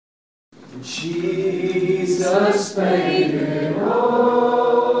Jesus paid it all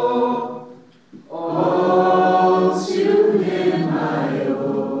to him I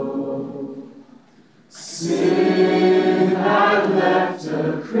owe. Sin had left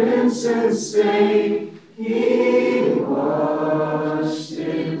a crimson stain, he washed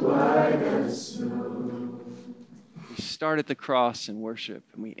it white as snow. We start at the cross in worship,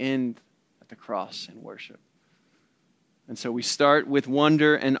 and we end at the cross in worship. And so we start with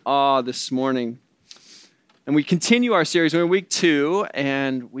wonder and awe this morning. And we continue our series. We're in week 2,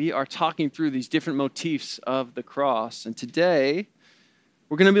 and we are talking through these different motifs of the cross. And today,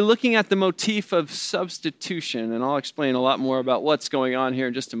 we're going to be looking at the motif of substitution, and I'll explain a lot more about what's going on here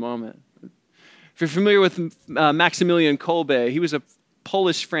in just a moment. If you're familiar with Maximilian Kolbe, he was a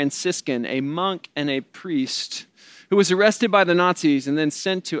Polish Franciscan, a monk and a priest, who was arrested by the Nazis and then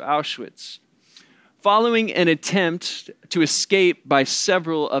sent to Auschwitz. Following an attempt to escape by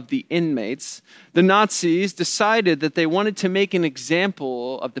several of the inmates, the Nazis decided that they wanted to make an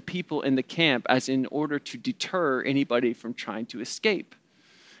example of the people in the camp as in order to deter anybody from trying to escape.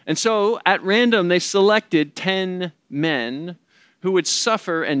 And so, at random, they selected 10 men who would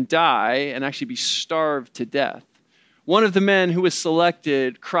suffer and die and actually be starved to death. One of the men who was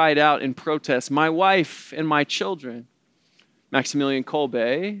selected cried out in protest, "My wife and my children." Maximilian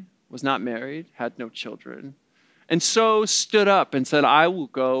Kolbe was not married, had no children, and so stood up and said, "I will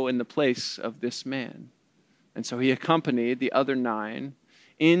go in the place of this man." And so he accompanied the other 9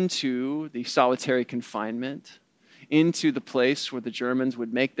 into the solitary confinement, into the place where the Germans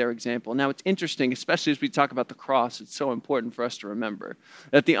would make their example. Now, it's interesting, especially as we talk about the cross, it's so important for us to remember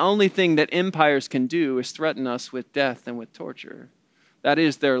that the only thing that empires can do is threaten us with death and with torture. That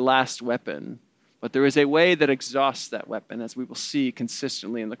is their last weapon. But there is a way that exhausts that weapon, as we will see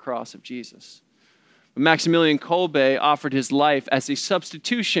consistently in the cross of Jesus. But Maximilian Kolbe offered his life as a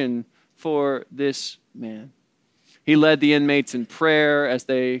substitution for this man. He led the inmates in prayer as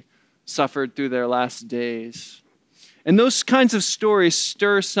they suffered through their last days. And those kinds of stories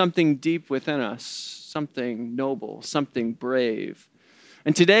stir something deep within us, something noble, something brave.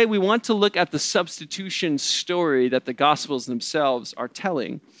 And today we want to look at the substitution story that the Gospels themselves are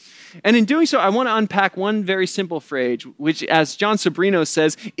telling. And in doing so, I want to unpack one very simple phrase, which, as John Sobrino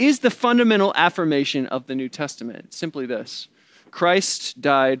says, is the fundamental affirmation of the New Testament. Simply this: Christ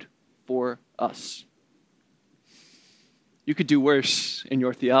died for us. You could do worse in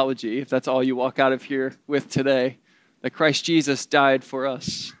your theology if that's all you walk out of here with today, that Christ Jesus died for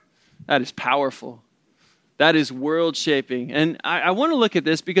us. That is powerful. That is world-shaping. And I want to look at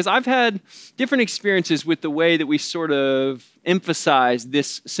this because I've had different experiences with the way that we sort of emphasize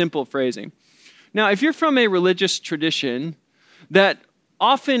this simple phrasing. Now, if you're from a religious tradition that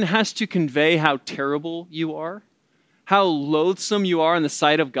often has to convey how terrible you are, how loathsome you are in the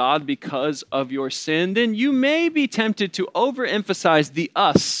sight of God because of your sin, then you may be tempted to overemphasize the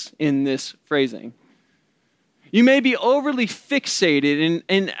us in this phrasing. You may be overly fixated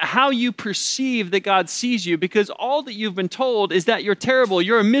in how you perceive that God sees you because all that you've been told is that you're terrible,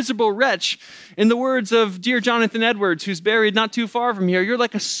 you're a miserable wretch. In the words of dear Jonathan Edwards, who's buried not too far from here, you're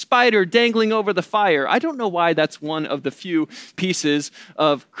like a spider dangling over the fire. I don't know why that's one of the few pieces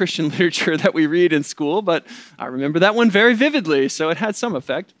of Christian literature that we read in school, but I remember that one very vividly, so it had some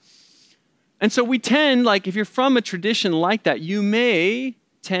effect. And so we tend, like if you're from a tradition like that, you may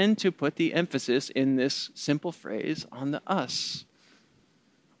tend to put the emphasis in this simple phrase on the us.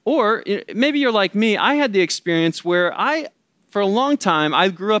 Or maybe you're like me. I had the experience where for a long time, I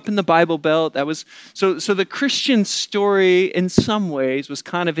grew up in the Bible Belt. That was so the Christian story in some ways was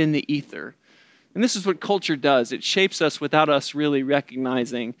kind of in the ether. And this is what culture does. It shapes us without us really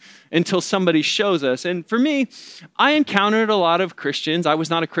recognizing until somebody shows us. And for me, I encountered a lot of Christians. I was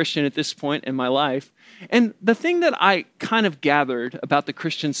not a Christian at this point in my life. And the thing that I kind of gathered about the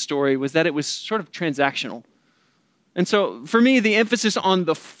Christian story was that it was sort of transactional. And so for me, the emphasis on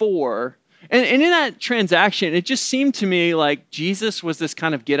the for, and in that transaction, it just seemed to me like Jesus was this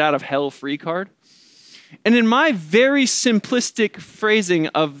kind of get out of hell free card. And in my very simplistic phrasing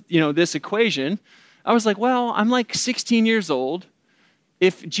of, this equation, I was like, well, I'm like 16 years old.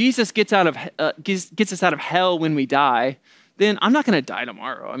 If Jesus gets us out of hell when we die, then I'm not going to die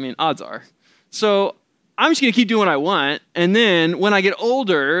tomorrow. I mean, odds are. So I'm just going to keep doing what I want. And then when I get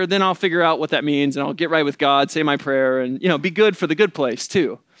older, then I'll figure out what that means and I'll get right with God, say my prayer and, be good for the good place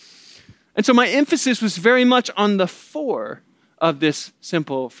too. And so my emphasis was very much on the for of this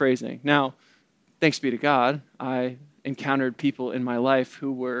simple phrasing. Now, thanks be to God, I encountered people in my life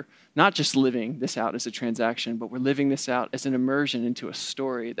who were not just living this out as a transaction, but were living this out as an immersion into a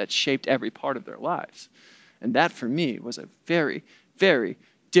story that shaped every part of their lives. And that for me was a very, very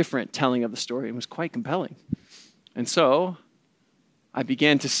different telling of the story. It was quite compelling. And so I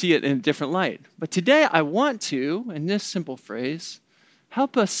began to see it in a different light. But today I want to, in this simple phrase,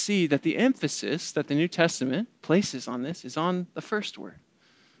 help us see that the emphasis that the New Testament places on this is on the first word,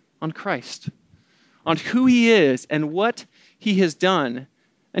 on Christ, on who he is and what he has done.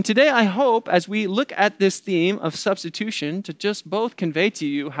 And today I hope, as we look at this theme of substitution, to just both convey to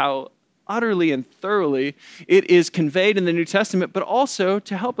you how utterly and thoroughly it is conveyed in the New Testament, but also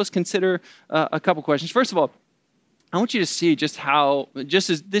to help us consider a couple questions. First of all, I want you to see just how, this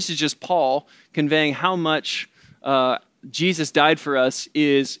is just Paul conveying how much Jesus died for us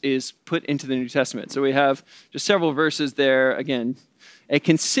is put into the New Testament. So we have just several verses there, again, a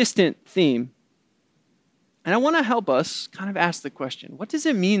consistent theme. And I want to help us kind of ask the question, what does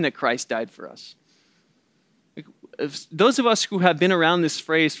it mean that Christ died for us? Those of us who have been around this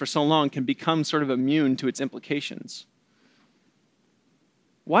phrase for so long can become sort of immune to its implications.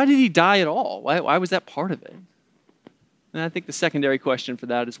 Why did he die at all? Why was that part of it? And I think the secondary question for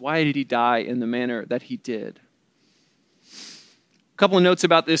that is, why did he die in the manner that he did? A couple of notes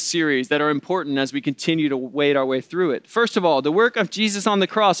about this series that are important as we continue to wade our way through it. First of all, the work of Jesus on the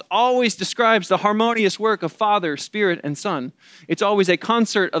cross always describes the harmonious work of Father, Spirit, and Son. It's always a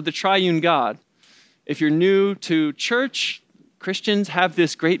concert of the triune God. If you're new to church, Christians have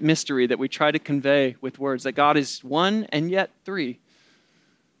this great mystery that we try to convey with words, that God is one and yet three.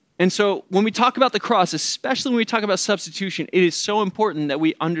 And so when we talk about the cross, especially when we talk about substitution, it is so important that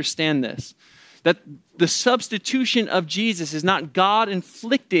we understand this. That the substitution of Jesus is not God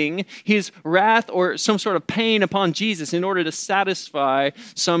inflicting his wrath or some sort of pain upon Jesus in order to satisfy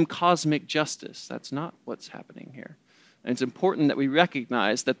some cosmic justice. That's not what's happening here. And it's important that we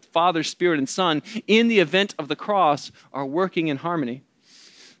recognize that Father, Spirit, and Son, in the event of the cross, are working in harmony.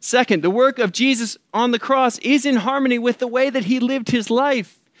 Second, the work of Jesus on the cross is in harmony with the way that he lived his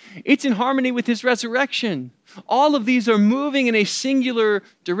life. It's in harmony with his resurrection. All of these are moving in a singular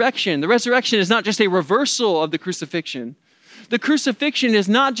direction. The resurrection is not just a reversal of the crucifixion. The crucifixion is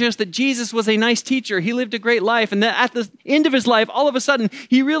not just that Jesus was a nice teacher, he lived a great life, and that at the end of his life, all of a sudden,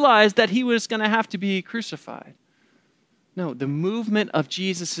 he realized that he was going to have to be crucified. No, the movement of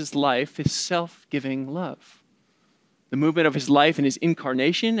Jesus' life is self-giving love. The movement of his life in his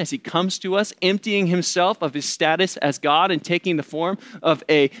incarnation as he comes to us, emptying himself of his status as God and taking the form of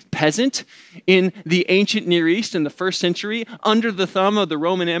a peasant in the ancient Near East in the first century under the thumb of the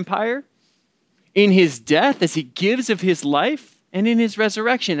Roman Empire. In his death as he gives of his life, and in his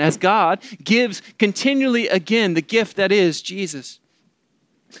resurrection as God gives continually again the gift that is Jesus.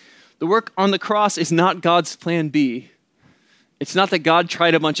 The work on the cross is not God's plan B. It's not that God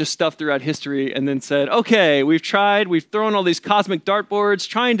tried a bunch of stuff throughout history and then said, okay, we've thrown all these cosmic dartboards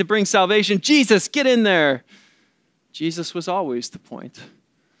trying to bring salvation. Jesus, get in there. Jesus was always the point.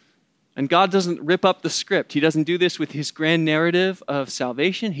 And God doesn't rip up the script. He doesn't do this with his grand narrative of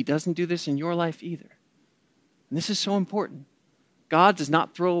salvation. He doesn't do this in your life either. And this is so important. God does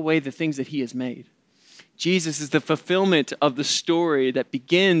not throw away the things that he has made. Jesus is the fulfillment of the story that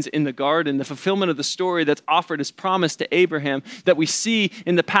begins in the garden, the fulfillment of the story that's offered as promise to Abraham that we see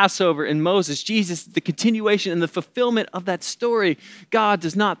in the Passover in Moses. Jesus is the continuation and the fulfillment of that story. God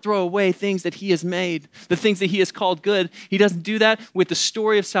does not throw away things that he has made, the things that he has called good. He doesn't do that with the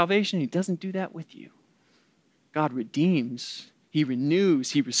story of salvation. He doesn't do that with you. God redeems, he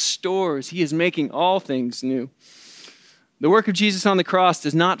renews, he restores. He is making all things new. The work of Jesus on the cross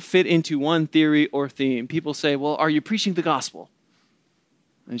does not fit into one theory or theme. People say, well, are you preaching the gospel?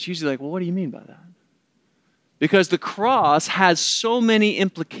 And it's usually like, well, what do you mean by that? Because the cross has so many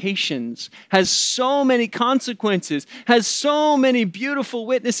implications, has so many consequences, has so many beautiful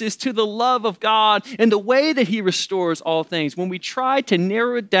witnesses to the love of God and the way that he restores all things. When we try to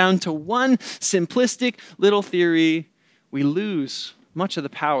narrow it down to one simplistic little theory, we lose much of the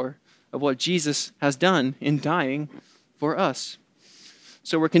power of what Jesus has done in dying for us.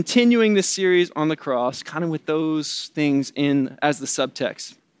 So we're continuing this series on the cross, kind of with those things in as the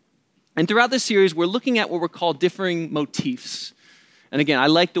subtext. And throughout this series, we're looking at what we're called differing motifs. And again, I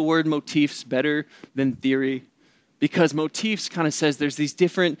like the word motifs better than theory, because motifs kind of says there's these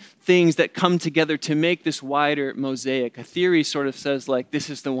different things that come together to make this wider mosaic. A theory sort of says like, this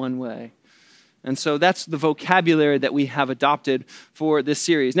is the one way. And so that's the vocabulary that we have adopted for this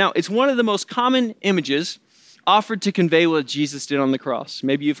series. Now, it's one of the most common images offered to convey what Jesus did on the cross.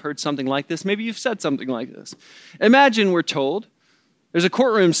 Maybe you've heard something like this. Maybe you've said something like this. Imagine, we're told, there's a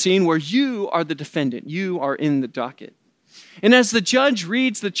courtroom scene where you are the defendant. You are in the docket. And as the judge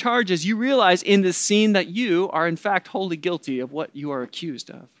reads the charges, you realize in this scene that you are in fact wholly guilty of what you are accused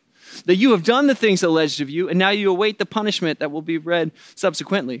of. that you have done the things alleged of you, and now you await the punishment that will be read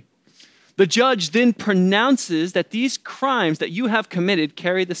subsequently. The judge then pronounces that these crimes that you have committed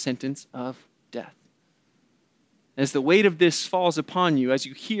carry the sentence of death. As the weight of this falls upon you, as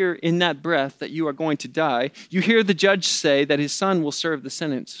you hear in that breath that you are going to die, you hear the judge say that his son will serve the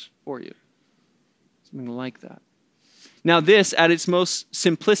sentence for you. Something like that. Now this, at its most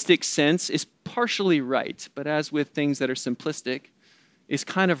simplistic sense, is partially right, but as with things that are simplistic, is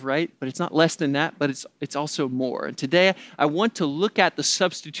kind of right, but it's not less than that, but it's also more. And today, I want to look at the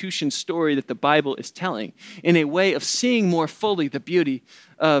substitution story that the Bible is telling in a way of seeing more fully the beauty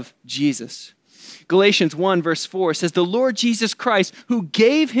of Jesus. Galatians 1 verse 4 says, the Lord Jesus Christ, who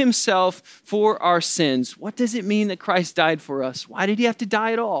gave himself for our sins. What does it mean that Christ died for us? Why did he have to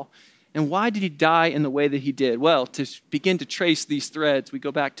die at all? And why did he die in the way that he did? Well, to begin to trace these threads, we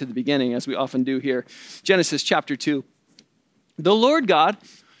go back to the beginning, as we often do here. Genesis chapter 2. The Lord God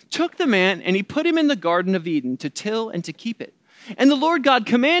took the man and he put him in the Garden of Eden to till and to keep it. And the Lord God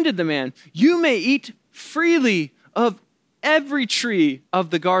commanded the man, you may eat freely of every tree of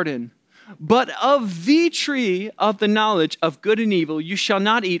the garden, but of the tree of the knowledge of good and evil you shall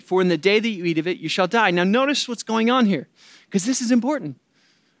not eat, for in the day that you eat of it you shall die. Now notice what's going on here, because this is important.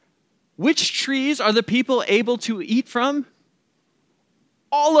 Which trees are the people able to eat from?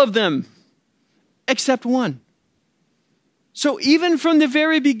 All of them, except one. So even from the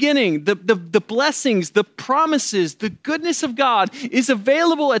very beginning, the blessings, the promises, the goodness of God is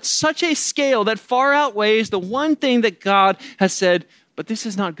available at such a scale that far outweighs the one thing that God has said, but this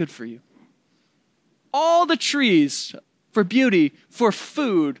is not good for you. All the trees for beauty, for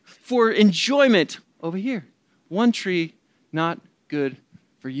food, for enjoyment over here. One tree, not good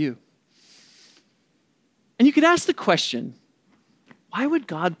for you. And you could ask the question, why would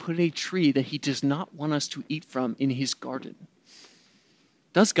God put a tree that he does not want us to eat from in his garden?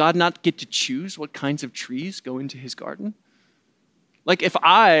 Does God not get to choose what kinds of trees go into his garden? Like if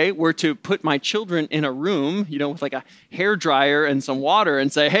I were to put my children in a room, with like a hairdryer and some water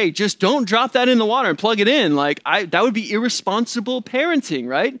and say, hey, just don't drop that in the water and plug it in. That would be irresponsible parenting,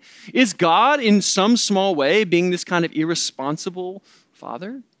 right? Is God in some small way being this kind of irresponsible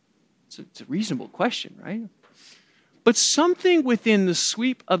father? It's a reasonable question, right? But something within the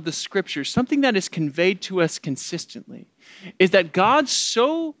sweep of the scriptures, something that is conveyed to us consistently, is that God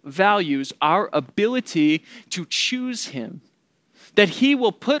so values our ability to choose him that he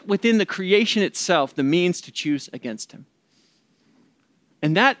will put within the creation itself the means to choose against him.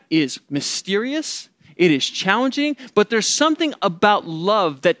 And that is mysterious. It is challenging, but there's something about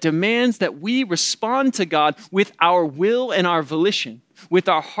love that demands that we respond to God with our will and our volition, with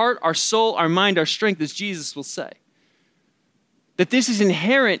our heart, our soul, our mind, our strength, as Jesus will say. That this is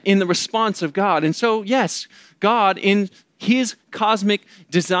inherent in the response of God. And so, yes, God, in his cosmic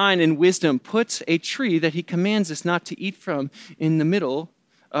design and wisdom, puts a tree that he commands us not to eat from in the middle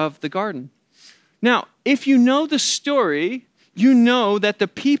of the garden. Now, if you know the story, you know that the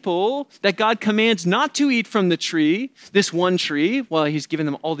people that God commands not to eat from the tree, this one tree, while he's given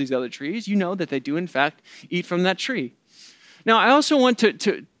them all these other trees, you know that they do in fact eat from that tree. Now, I also want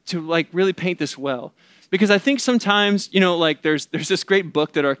to really paint this well, because I think sometimes, there's this great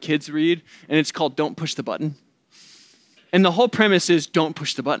book that our kids read, and it's called Don't Push the Button. And the whole premise is don't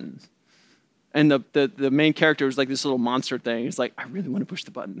push the button. And the main character is like this little monster thing. It's like, I really want to push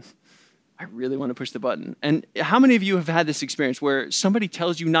the button. I really want to push the button. And how many of you have had this experience where somebody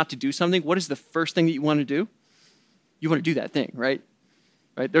tells you not to do something? What is the first thing that you want to do? You want to do that thing, right?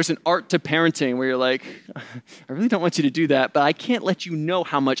 Right? There's an art to parenting where you're like, I really don't want you to do that, but I can't let you know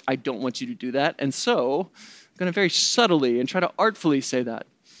how much I don't want you to do that. And so I'm going to very subtly and try to artfully say that.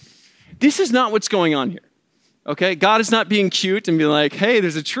 This is not what's going on here. Okay? God is not being cute and being like, hey,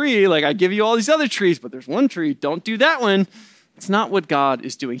 there's a tree, I give you all these other trees, but there's one tree, don't do that one. It's not what God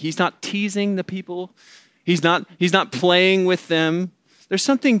is doing. He's not teasing the people. He's not playing with them. There's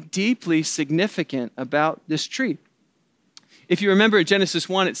something deeply significant about this tree. If you remember in Genesis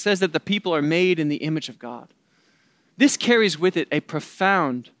 1, it says that the people are made in the image of God. This carries with it a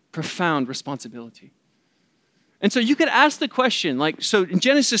profound, profound responsibility. And so you could ask the question, so in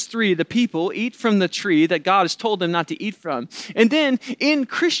Genesis 3, the people eat from the tree that God has told them not to eat from. And then in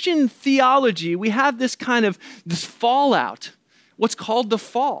Christian theology, we have this fallout, what's called the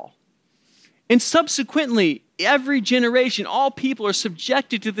fall. And subsequently, every generation, all people are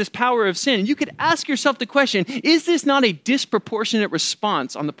subjected to this power of sin. And you could ask yourself the question, is this not a disproportionate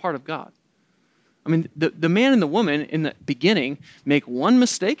response on the part of God? I mean, the man and the woman in the beginning make one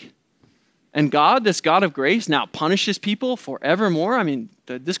mistake, and God, this God of grace, now punishes people forevermore. I mean,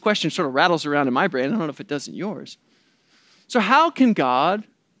 this question sort of rattles around in my brain. I don't know if it does in yours. So how can God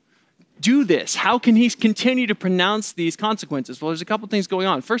do this? How can he continue to pronounce these consequences? Well, there's a couple things going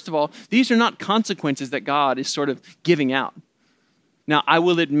on. First of all, these are not consequences that God is sort of giving out. Now, I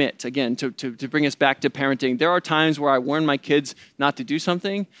will admit, again, to bring us back to parenting, there are times where I warn my kids not to do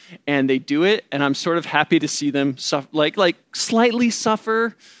something, and they do it, and I'm sort of happy to see them slightly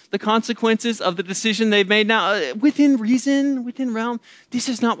suffer the consequences of the decision they've made. Now, within reason, within realm, this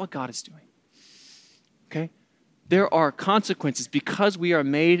is not what God is doing. Okay? There are consequences. Because we are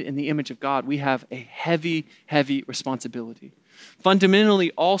made in the image of God, we have a heavy, heavy responsibility.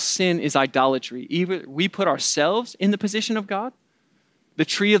 Fundamentally, all sin is idolatry. Either we put ourselves in the position of God. The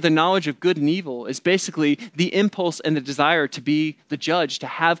tree of the knowledge of good and evil is basically the impulse and the desire to be the judge, to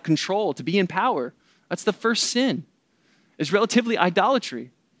have control, to be in power. That's the first sin. It's relatively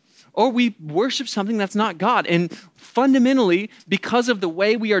idolatry. Or we worship something that's not God. And fundamentally, because of the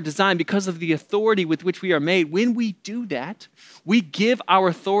way we are designed, because of the authority with which we are made, when we do that, we give our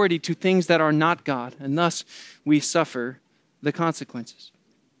authority to things that are not God, and thus we suffer the consequences.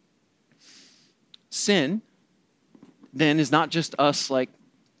 Sin, then, is not just us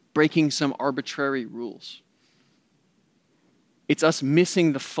breaking some arbitrary rules. It's us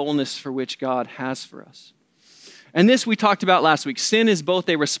missing the fullness for which God has for us. And this we talked about last week. Sin is both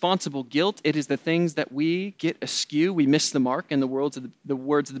a responsible guilt. It is the things that we get askew. We miss the mark in the words of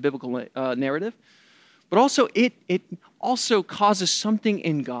the biblical narrative. But also, it also causes something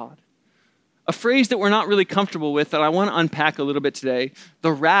in God. A phrase that we're not really comfortable with that I want to unpack a little bit today,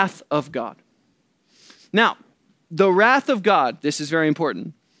 the wrath of God. Now, the wrath of God, this is very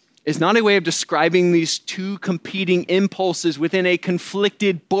important, is not a way of describing these two competing impulses within a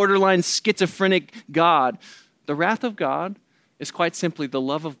conflicted, borderline schizophrenic God. The wrath of God is quite simply the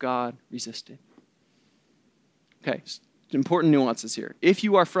love of God resisted. Okay, important nuances here. If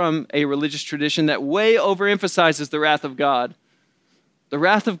you are from a religious tradition that way overemphasizes the wrath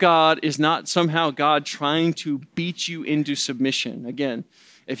of God is not somehow God trying to beat you into submission. Again,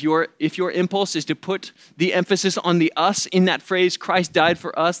 if your impulse is to put the emphasis on the us in that phrase, Christ died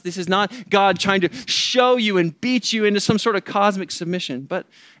for us, this is not God trying to show you and beat you into some sort of cosmic submission. But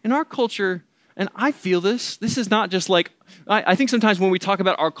in our culture, and I feel this is not just I think sometimes when we talk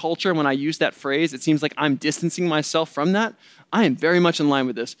about our culture and when I use that phrase, it seems like I'm distancing myself from that. I am very much in line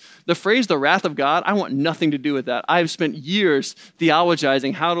with this. The phrase, the wrath of God, I want nothing to do with that. I've spent years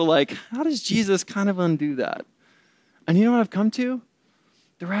theologizing how does Jesus kind of undo that? And you know what I've come to?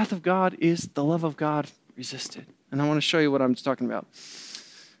 The wrath of God is the love of God resisted. And I want to show you what I'm talking about.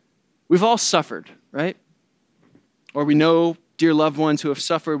 We've all suffered, right? Or we know dear loved ones who have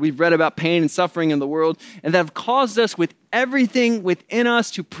suffered. We've read about pain and suffering in the world, and that have caused us with everything within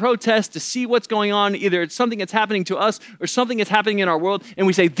us to protest, to see what's going on. Either it's something that's happening to us or something that's happening in our world, and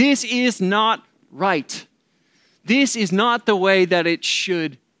we say, this is not right. This is not the way that it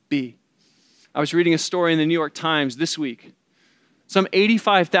should be. I was reading a story in the New York Times this week. Some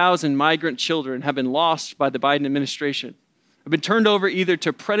 85,000 migrant children have been lost by the Biden administration, have been turned over either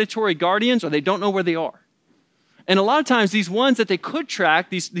to predatory guardians or they don't know where they are. And a lot of times, these ones that they could track,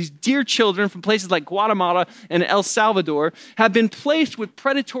 these dear children from places like Guatemala and El Salvador, have been placed with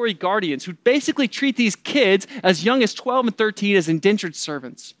predatory guardians who basically treat these kids as young as 12 and 13 as indentured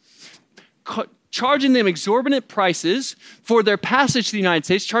servants, charging them exorbitant prices for their passage to the United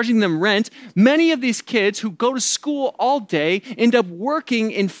States, charging them rent. Many of these kids who go to school all day end up working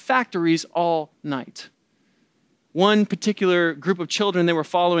in factories all night. One particular group of children they were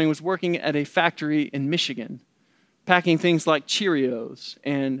following was working at a factory in Michigan, packing things like Cheerios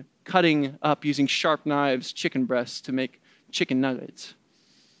and cutting up using sharp knives chicken breasts to make chicken nuggets.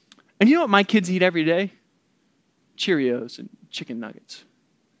 And you know what my kids eat every day? Cheerios and chicken nuggets.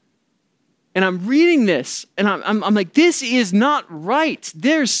 And I'm reading this, and I'm like, this is not right.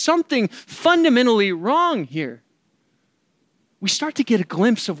 There's something fundamentally wrong here. We start to get a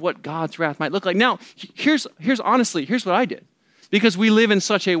glimpse of what God's wrath might look like. Now, here's what I did. Because we live in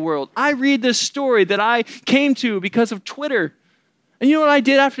such a world. I read this story that I came to because of Twitter. And you know what I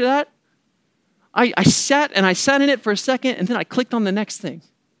did after that? I sat in it for a second, and then I clicked on the next thing.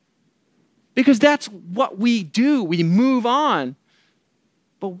 Because that's what we do. We move on.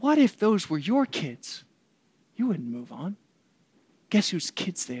 But what if those were your kids? You wouldn't move on. Guess whose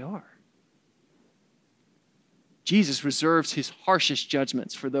kids they are? Jesus reserves his harshest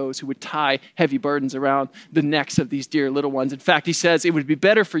judgments for those who would tie heavy burdens around the necks of these dear little ones. In fact, he says it would be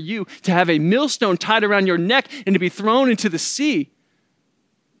better for you to have a millstone tied around your neck and to be thrown into the sea.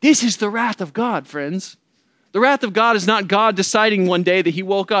 This is the wrath of God, friends. The wrath of God is not God deciding one day that he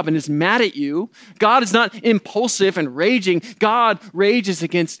woke up and is mad at you. God is not impulsive and raging. God rages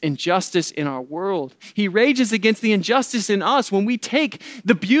against injustice in our world. He rages against the injustice in us when we take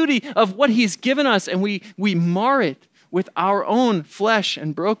the beauty of what he has given us and we mar it with our own flesh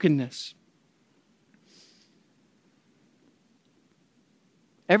and brokenness.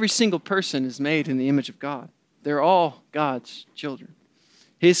 Every single person is made in the image of God. They're all God's children,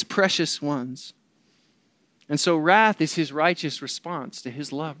 his precious ones. And so wrath is his righteous response to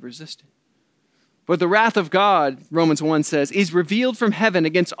his love resisted. But the wrath of God, Romans 1 says, is revealed from heaven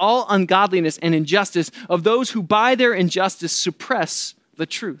against all ungodliness and injustice of those who by their injustice suppress the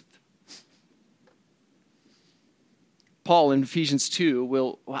truth. Paul in Ephesians 2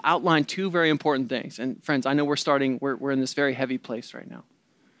 will outline two very important things. And friends, I know we're in this very heavy place right now.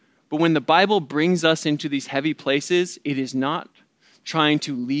 But when the Bible brings us into these heavy places, it is not trying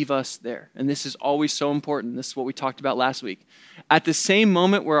to leave us there. And this is always so important. This is what we talked about last week. At the same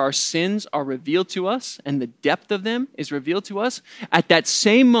moment where our sins are revealed to us and the depth of them is revealed to us, at that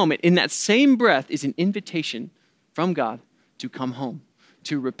same moment, in that same breath, is an invitation from God to come home,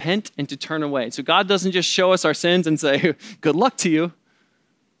 to repent and to turn away. So God doesn't just show us our sins and say, good luck to you.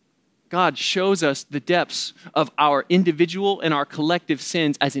 God shows us the depths of our individual and our collective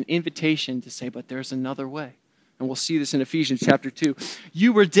sins as an invitation to say, but there's another way. And we'll see this in Ephesians chapter 2.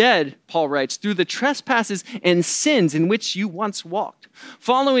 You were dead, Paul writes, through the trespasses and sins in which you once walked,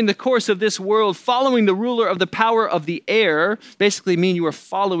 following the course of this world, following the ruler of the power of the air, basically mean you were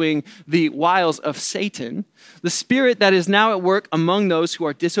following the wiles of Satan, the spirit that is now at work among those who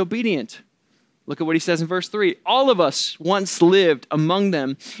are disobedient. Look at what he says in verse 3. All of us once lived among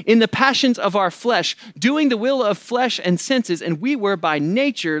them in the passions of our flesh, doing the will of flesh and senses, and we were by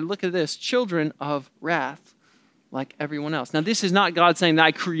nature, look at this, children of wrath, like everyone else. Now, this is not God saying that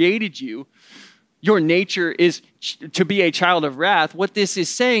I created you. Your nature is to be a child of wrath. What this is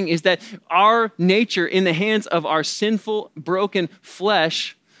saying is that our nature in the hands of our sinful, broken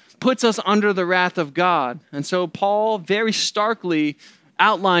flesh puts us under the wrath of God. And so Paul very starkly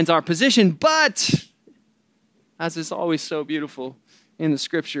outlines our position, but as is always so beautiful in the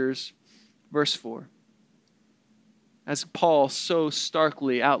scriptures, verse 4, as Paul so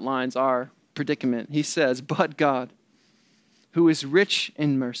starkly outlines our predicament, he says, but God, who is rich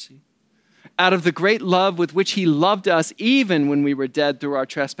in mercy, out of the great love with which he loved us, even when we were dead through our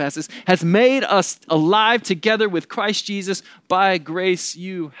trespasses, has made us alive together with Christ Jesus. By grace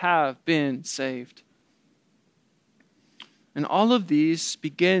you have been saved. And all of these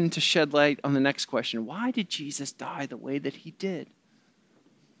begin to shed light on the next question. Why did Jesus die the way that he did?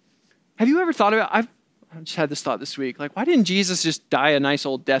 Have you ever thought about, I just had this thought this week, like, why didn't Jesus just die a nice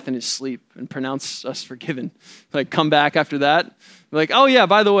old death in his sleep and pronounce us forgiven? Like, come back after that? Like, oh yeah,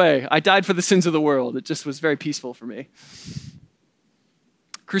 by the way, I died for the sins of the world. It just was very peaceful for me.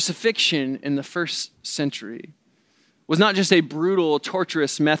 Crucifixion in the first century was not just a brutal,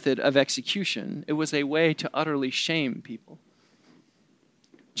 torturous method of execution. It was a way to utterly shame people.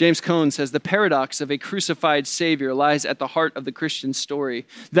 James Cone says, the paradox of a crucified Savior lies at the heart of the Christian story.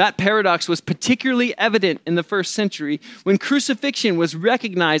 That paradox was particularly evident in the first century when crucifixion was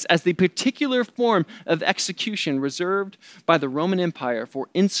recognized as the particular form of execution reserved by the Roman Empire for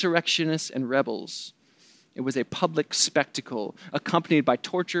insurrectionists and rebels. It was a public spectacle accompanied by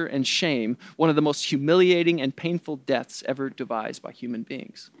torture and shame, one of the most humiliating and painful deaths ever devised by human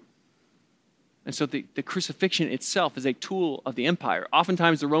beings. And so the crucifixion itself is a tool of the empire.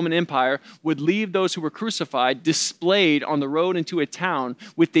 Oftentimes the Roman Empire would leave those who were crucified displayed on the road into a town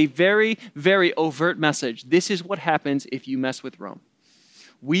with a very, very overt message. This is what happens if you mess with Rome.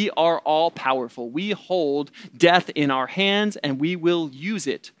 We are all powerful. We hold death in our hands and we will use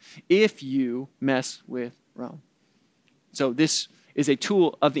it if you mess with Rome. So this is a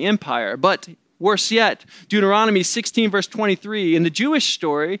tool of the empire. But worse yet, Deuteronomy 16 verse 23, in the Jewish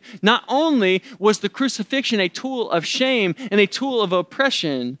story, not only was the crucifixion a tool of shame and a tool of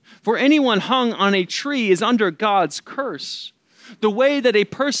oppression, for anyone hung on a tree is under God's curse. The way that a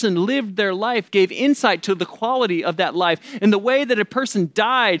person lived their life gave insight to the quality of that life. And the way that a person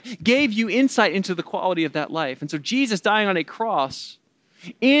died gave you insight into the quality of that life. And so Jesus dying on a cross,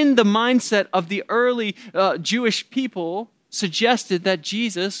 in the mindset of the early Jewish people, suggested that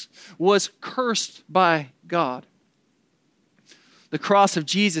Jesus was cursed by God. The cross of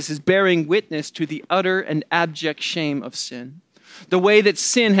Jesus is bearing witness to the utter and abject shame of sin. The way that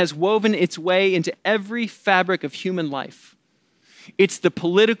sin has woven its way into every fabric of human life. It's the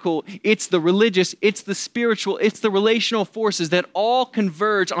political, it's the religious, it's the spiritual, it's the relational forces that all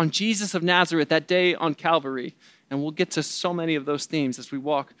converge on Jesus of Nazareth that day on Calvary. And we'll get to so many of those themes as we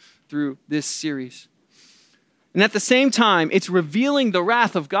walk through this series. And at the same time, it's revealing the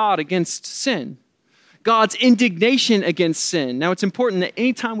wrath of God against sin, God's indignation against sin. Now, it's important that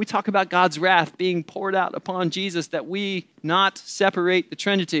anytime we talk about God's wrath being poured out upon Jesus, that we not separate the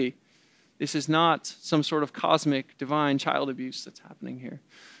Trinity. This is not some sort of cosmic divine child abuse that's happening here.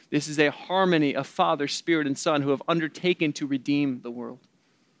 This is a harmony of Father, Spirit, and Son who have undertaken to redeem the world.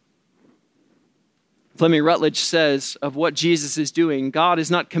 Fleming Rutledge says of what Jesus is doing, God is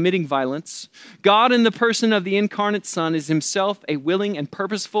not committing violence. God in the person of the incarnate Son is himself a willing and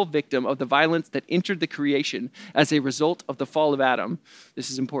purposeful victim of the violence that entered the creation as a result of the fall of Adam. This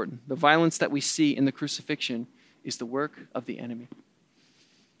is important. The violence that we see in the crucifixion is the work of the enemy.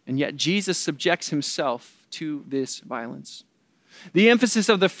 And yet Jesus subjects himself to this violence. The emphasis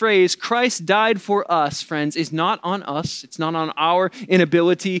of the phrase, Christ died for us, friends, is not on us. It's not on our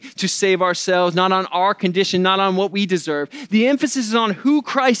inability to save ourselves, not on our condition, not on what we deserve. The emphasis is on who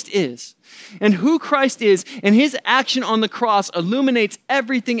Christ is. And who Christ is and his action on the cross illuminates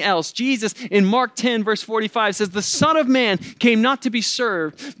everything else. Jesus in Mark 10, verse 45 says, the Son of Man came not to be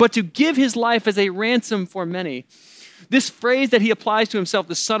served, but to give his life as a ransom for many. This phrase that he applies to himself,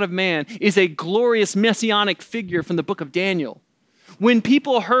 the Son of Man, is a glorious messianic figure from the book of Daniel. When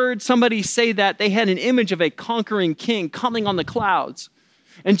people heard somebody say that, they had an image of a conquering king coming on the clouds.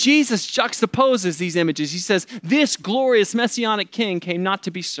 And Jesus juxtaposes these images. He says, this glorious messianic king came not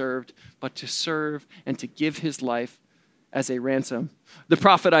to be served, but to serve and to give his life as a ransom. The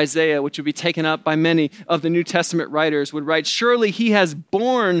prophet Isaiah, which would be taken up by many of the New Testament writers, would write, surely he has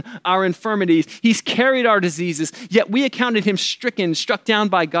borne our infirmities, he's carried our diseases, yet we accounted him stricken, struck down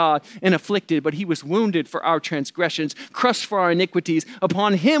by God, and afflicted, but he was wounded for our transgressions, crushed for our iniquities.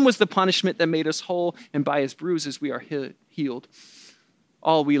 Upon him was the punishment that made us whole, and by his bruises we are healed.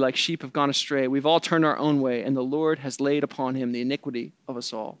 All we like sheep have gone astray. We've all turned our own way, and the Lord has laid upon him the iniquity of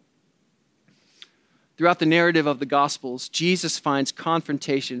us all. Throughout the narrative of the Gospels, Jesus finds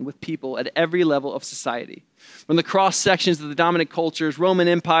confrontation with people at every level of society. From the cross sections of the dominant cultures, Roman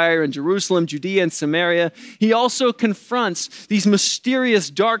Empire and Jerusalem, Judea and Samaria, he also confronts these mysterious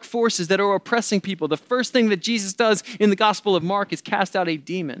dark forces that are oppressing people. The first thing that Jesus does in the Gospel of Mark is cast out a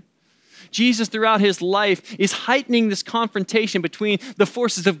demon. Jesus, throughout his life, is heightening this confrontation between the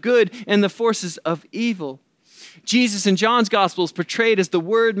forces of good and the forces of evil. Jesus in John's Gospel is portrayed as the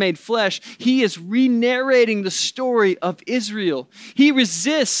Word made flesh. He is re-narrating the story of Israel. He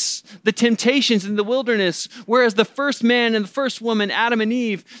resists the temptations in the wilderness, whereas the first man and the first woman, Adam and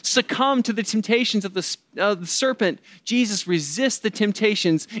Eve, succumbed to the temptations of the serpent. Jesus resists the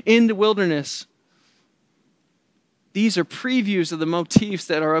temptations in the wilderness. These are previews of the motifs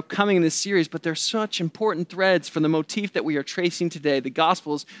that are upcoming in this series, but they're such important threads for the motif that we are tracing today. The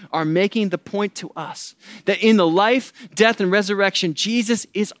Gospels are making the point to us that in the life, death, and resurrection, Jesus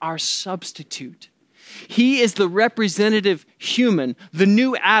is our substitute. He is the representative human, the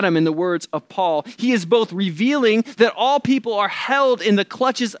new Adam in the words of Paul. He is both revealing that all people are held in the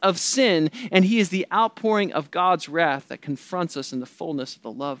clutches of sin, and he is the outpouring of God's wrath that confronts us in the fullness of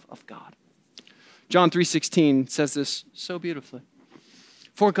the love of God. John 3:16 says this so beautifully.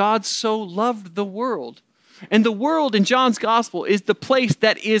 For God so loved the world. And the world in John's gospel is the place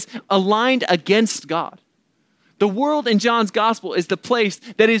that is aligned against God. The world in John's gospel is the place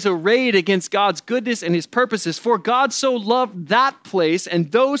that is arrayed against God's goodness and his purposes. For God so loved that place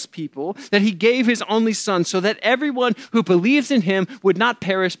and those people that he gave his only son so that everyone who believes in him would not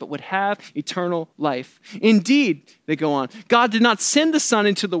perish but would have eternal life. Indeed, they go on, God did not send the son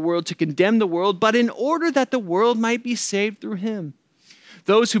into the world to condemn the world, but in order that the world might be saved through him.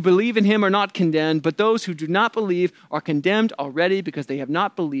 Those who believe in him are not condemned, but those who do not believe are condemned already because they have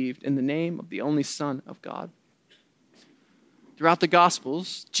not believed in the name of the only Son of God. Throughout the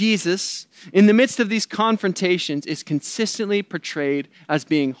Gospels, Jesus, in the midst of these confrontations, is consistently portrayed as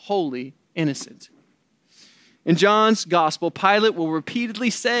being wholly innocent. In John's Gospel, Pilate will repeatedly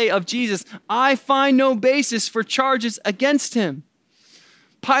say of Jesus, I find no basis for charges against him.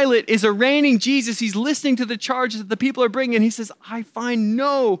 Pilate is arraigning Jesus. He's listening to the charges that the people are bringing, and he says, I find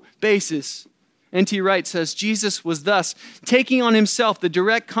no basis. N.T. Wright says, Jesus was thus taking on himself the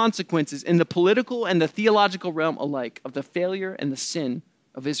direct consequences in the political and the theological realm alike of the failure and the sin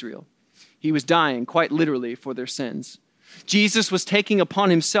of Israel. He was dying, quite literally, for their sins. Jesus was taking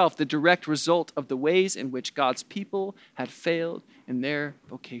upon himself the direct result of the ways in which God's people had failed in their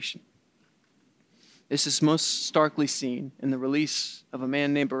vocation. This is most starkly seen in the release of a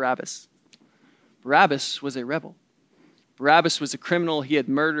man named Barabbas. Barabbas was a rebel. Barabbas was a criminal. He had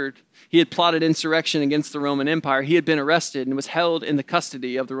murdered. He had plotted insurrection against the Roman Empire. He had been arrested and was held in the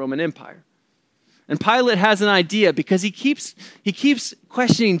custody of the Roman Empire. And Pilate has an idea because he keeps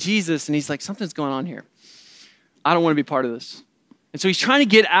questioning Jesus, and he's like, something's going on here. I don't want to be part of this. And so he's trying to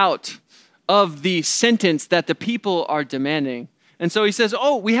get out of the sentence that the people are demanding. And so he says,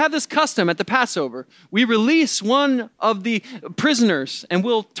 we have this custom at the Passover. We release one of the prisoners and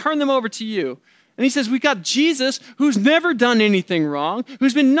we'll turn them over to you. And he says, we've got Jesus, who's never done anything wrong,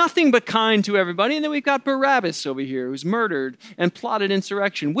 who's been nothing but kind to everybody. And then we've got Barabbas over here, who's murdered and plotted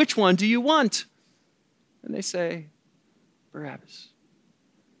insurrection. Which one do you want? And they say, Barabbas.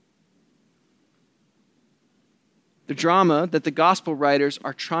 The drama that the gospel writers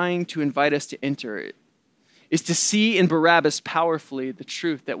are trying to invite us to enter is to see in Barabbas powerfully the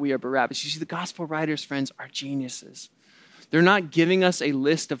truth that we are Barabbas. You see, the gospel writers, friends, are geniuses. They're not giving us a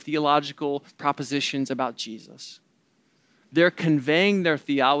list of theological propositions about Jesus. They're conveying their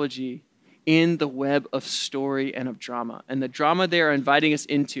theology in the web of story and of drama. And the drama they are inviting us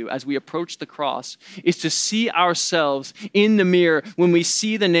into as we approach the cross is to see ourselves in the mirror when we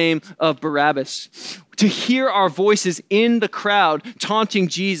see the name of Barabbas, to hear our voices in the crowd taunting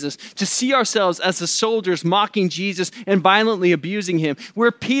Jesus, to see ourselves as the soldiers mocking Jesus and violently abusing him.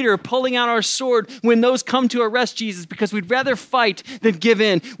 We're Peter pulling out our sword when those come to arrest Jesus because we'd rather fight than give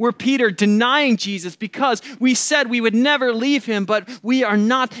in. We're Peter denying Jesus because we said we would never leave him, but we are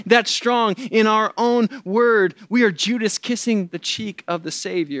not that strong in our own word. We are Judas kissing the cheek of the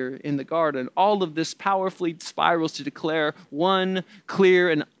Savior in the garden. All of this powerfully spirals to declare one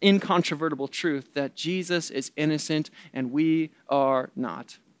clear and incontrovertible truth, that Jesus is innocent and we are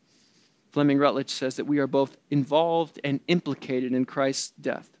not. Fleming Rutledge says that we are both involved and implicated in Christ's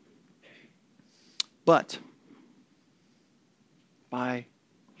death. But by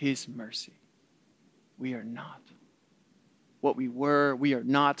his mercy, we are not what we were. We are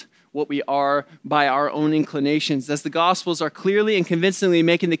not what we are by our own inclinations. As the Gospels are clearly and convincingly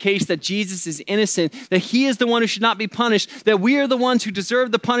making the case that Jesus is innocent, that he is the one who should not be punished, that we are the ones who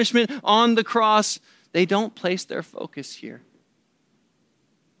deserve the punishment on the cross, they don't place their focus here.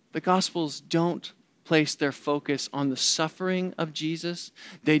 The Gospels don't place their focus on the suffering of Jesus.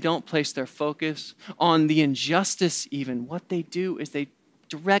 They don't place their focus on the injustice even. What they do is they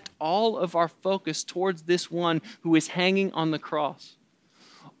direct all of our focus towards this one who is hanging on the cross.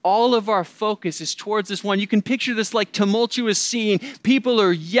 All of our focus is towards this one. You can picture this like tumultuous scene. People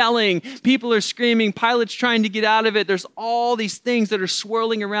are yelling. People are screaming. Pilate's trying to get out of it. There's all these things that are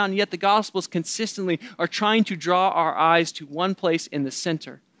swirling around, yet the Gospels consistently are trying to draw our eyes to one place in the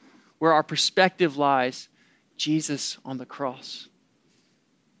center, where our perspective lies, Jesus on the cross.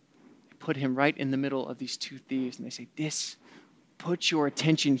 They put him right in the middle of these two thieves, and they say, put your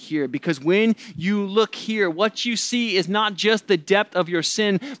attention here, because when you look here, what you see is not just the depth of your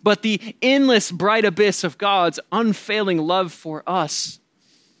sin, but the endless bright abyss of God's unfailing love for us.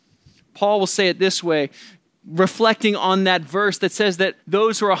 Paul will say it this way, reflecting on that verse that says that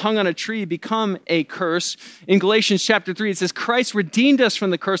those who are hung on a tree become a curse. In Galatians chapter 3, it says, Christ redeemed us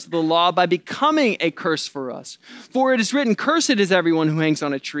from the curse of the law by becoming a curse for us. For it is written, cursed is everyone who hangs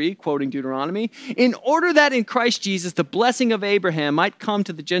on a tree, quoting Deuteronomy, in order that in Christ Jesus the blessing of Abraham might come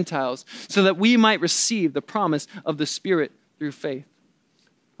to the Gentiles, so that we might receive the promise of the Spirit through faith.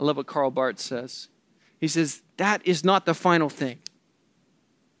 I love what Karl Barth says. He says, that is not the final thing.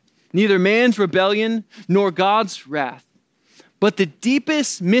 Neither man's rebellion nor God's wrath. But the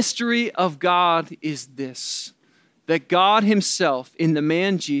deepest mystery of God is this, that God himself in the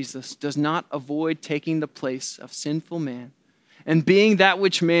man Jesus does not avoid taking the place of sinful man, and being that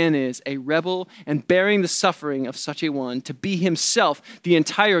which man is, a rebel, and bearing the suffering of such a one, to be himself the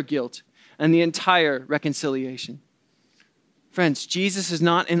entire guilt and the entire reconciliation. Friends, Jesus is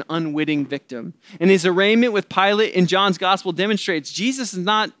not an unwitting victim. And his arraignment with Pilate in John's gospel demonstrates Jesus is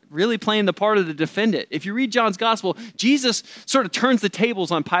not really playing the part of the defendant. If you read John's gospel, Jesus sort of turns the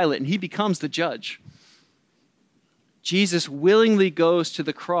tables on Pilate and he becomes the judge. Jesus willingly goes to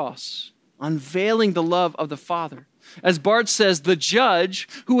the cross, unveiling the love of the Father. As Barth says, the judge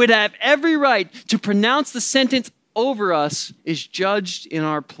who would have every right to pronounce the sentence over us is judged in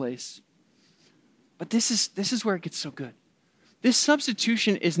our place. But this is where it gets so good. This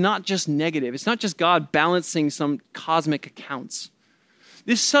substitution is not just negative. It's not just God balancing some cosmic accounts.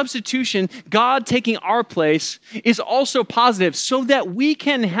 This substitution, God taking our place, is also positive so that we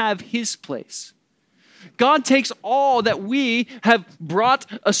can have his place. God takes all that we have brought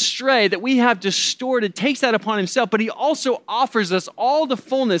astray, that we have distorted, takes that upon himself, but he also offers us all the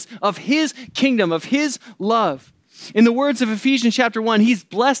fullness of his kingdom, of his love. In the words of Ephesians chapter 1, he's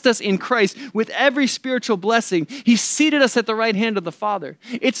blessed us in Christ with every spiritual blessing. He's seated us at the right hand of the Father.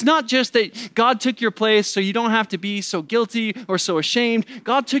 It's not just that God took your place so you don't have to be so guilty or so ashamed.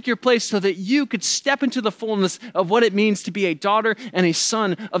 God took your place so that you could step into the fullness of what it means to be a daughter and a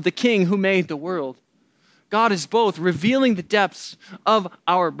son of the King who made the world. God is both revealing the depths of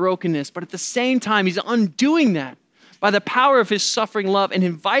our brokenness, but at the same time, he's undoing that by the power of his suffering love and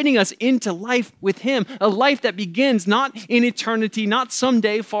inviting us into life with him, a life that begins not in eternity, not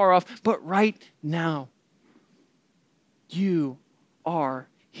someday far off, but right now. You are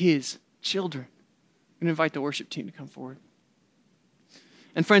his children. I'm going to invite the worship team to come forward.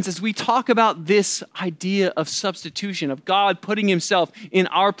 And friends, as we talk about this idea of substitution, of God putting himself in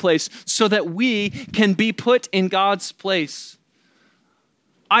our place so that we can be put in God's place,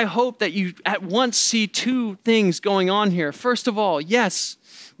 I hope that you at once see two things going on here. First of all, yes,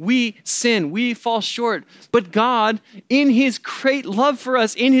 we sin, we fall short, but God, in his great love for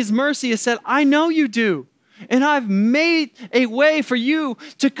us, in his mercy, has said, I know you do, and I've made a way for you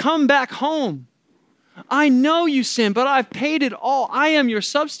to come back home. I know you sin, but I've paid it all. I am your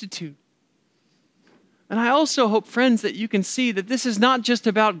substitute. And I also hope, friends, that you can see that this is not just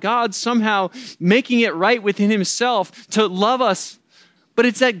about God somehow making it right within himself to love us, but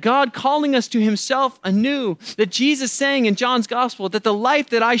it's that God calling us to himself anew, that Jesus saying in John's gospel that the life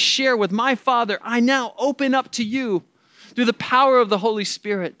that I share with my Father, I now open up to you through the power of the Holy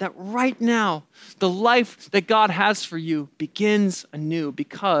Spirit, that right now, the life that God has for you begins anew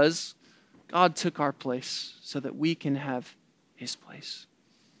because God took our place so that we can have his place.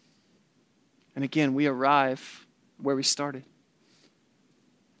 And again, we arrive where we started.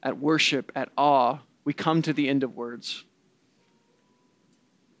 At worship, at awe, we come to the end of words.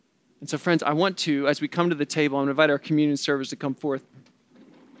 And so, friends, I want to, as we come to the table, I'm going to invite our communion servers to come forth.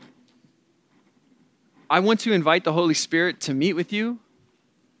 I want to invite the Holy Spirit to meet with you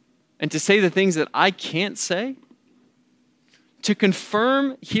and to say the things that I can't say, to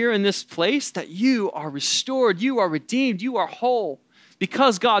confirm here in this place that you are restored, you are redeemed, you are whole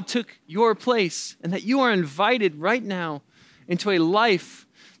because God took your place, and that you are invited right now into a life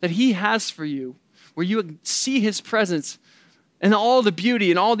that he has for you, where you see his presence and all the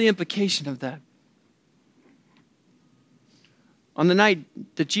beauty and all the implication of that. On the night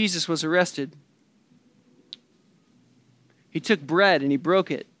that Jesus was arrested, he took bread and he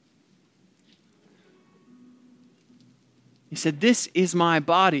broke it. He said, this is my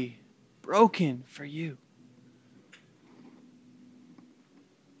body broken for you.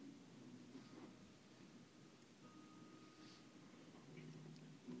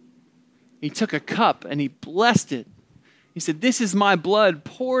 He took a cup and he blessed it. He said, this is my blood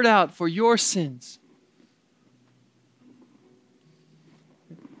poured out for your sins.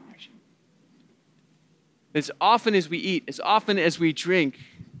 As often as we eat, as often as we drink,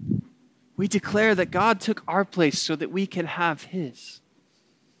 we declare that God took our place so that we can have his.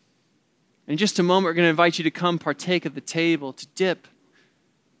 In just a moment, we're going to invite you to come partake of the table, to dip,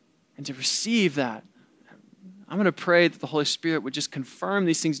 and to receive that. I'm going to pray that the Holy Spirit would just confirm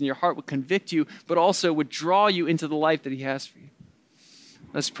these things in your heart, would convict you, but also would draw you into the life that he has for you.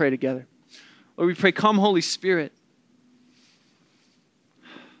 Let's pray together. Lord, we pray, come Holy Spirit.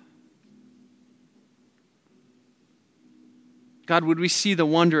 God, would we see the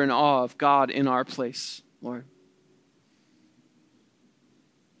wonder and awe of God in our place, Lord?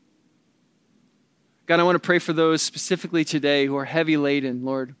 God, I want to pray for those specifically today who are heavy laden,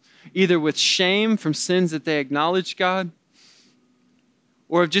 Lord, either with shame from sins that they acknowledge, God,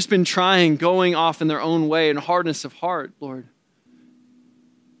 or have just been going off in their own way in hardness of heart, Lord,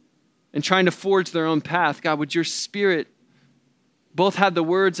 and trying to forge their own path. God, would your Spirit both have the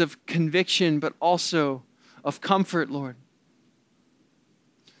words of conviction, but also of comfort, Lord?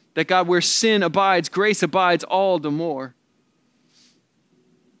 That God, where sin abides, grace abides all the more.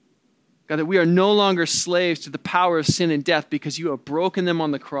 God, that we are no longer slaves to the power of sin and death because you have broken them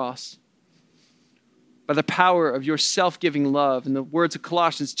on the cross. By the power of your self-giving love, in the words of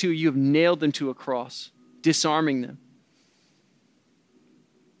Colossians 2, you have nailed them to a cross, disarming them.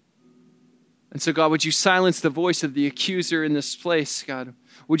 And so, God, would you silence the voice of the accuser in this place, God?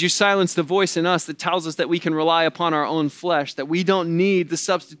 Would you silence the voice in us that tells us that we can rely upon our own flesh, that we don't need the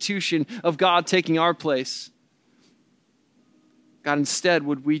substitution of God taking our place? God, instead,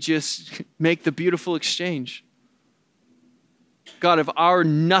 would we just make the beautiful exchange? God, of our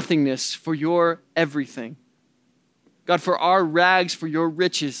nothingness for your everything. God, for our rags for your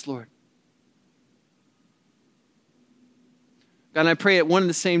riches, Lord. God, and I pray at one and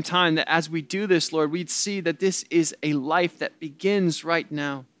the same time that as we do this, Lord, we'd see that this is a life that begins right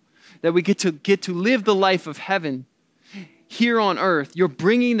now. That we get to live the life of heaven here on earth. You're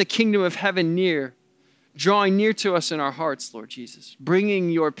bringing the kingdom of heaven near, drawing near to us in our hearts, Lord Jesus. Bringing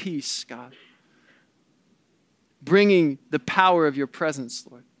your peace, God. Bringing the power of your presence,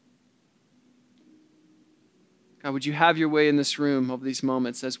 Lord. God, would you have your way in this room over these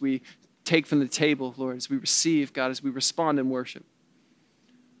moments as we take from the table, Lord, as we receive, God, as we respond in worship.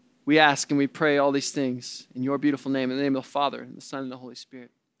 We ask and we pray all these things in your beautiful name, in the name of the Father, and the Son, and the Holy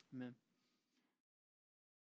Spirit. Amen.